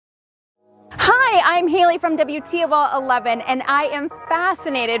Hi, I'm Haley from WTOL 11, and I am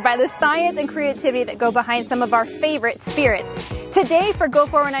fascinated by the science and creativity that go behind some of our favorite spirits. Today for Go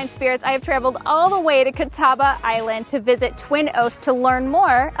 419 Spirits, I have traveled all the way to Catawba Island to visit Twin Oast to learn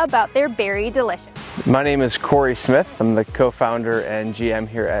more about their Berry Delish. My name is Corey Smith. I'm the co-founder and GM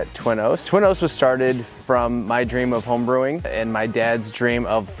here at Twin Oast. Twin Oast was started from my dream of homebrewing and my dad's dream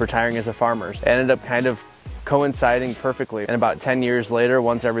of retiring as a farmer. It ended up kind of coinciding perfectly. And about 10 years later,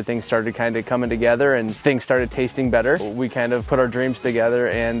 once everything started kind of coming together and things started tasting better, we kind of put our dreams together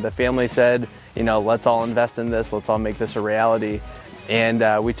and the family said, you know, let's all invest in this, let's all make this a reality.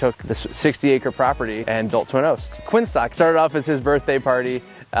 And we took this 60-acre property and built Twin Oast. Quinstock started off as his birthday party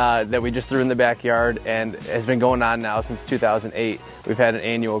that we just threw in the backyard and has been going on now since 2008. We've had an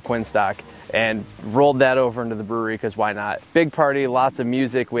annual Quinstock and rolled that over into the brewery because why not? Big party, lots of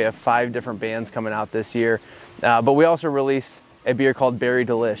music. We have 5 different bands coming out this year. But we also released a beer called Berry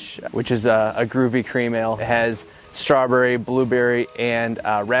Delish, which is a groovy cream ale. It has strawberry, blueberry, and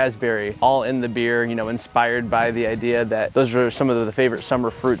raspberry all in the beer, you know, inspired by the idea that those are some of the favorite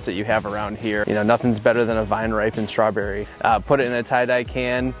summer fruits that you have around here. You know, nothing's better than a vine-ripened strawberry. Put it in a tie-dye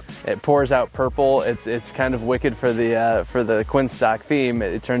can, it pours out purple. It's kind of wicked for the Quinstock theme.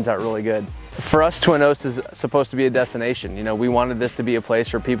 It turns out really good. For us, Twin Oast is supposed to be a destination. You know, we wanted this to be a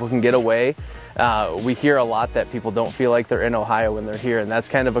place where people can get away. We hear a lot that people don't feel like they're in Ohio when they're here, and that's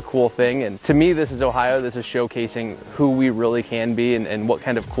kind of a cool thing. And to me, this is Ohio. This is showcasing who we really can be and what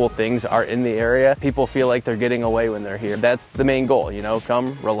kind of cool things are in the area. People feel like they're getting away when they're here. That's the main goal, you know,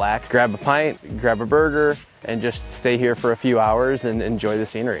 come, relax, grab a pint, grab a burger, and just stay here for a few hours and enjoy the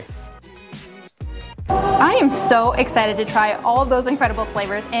scenery. I am so excited to try all those incredible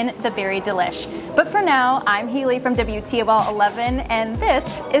flavors in the Berry Delish. But for now, I'm Haley from WTOL 11, and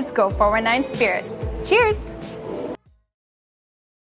this is Go 419 Spirits. Cheers!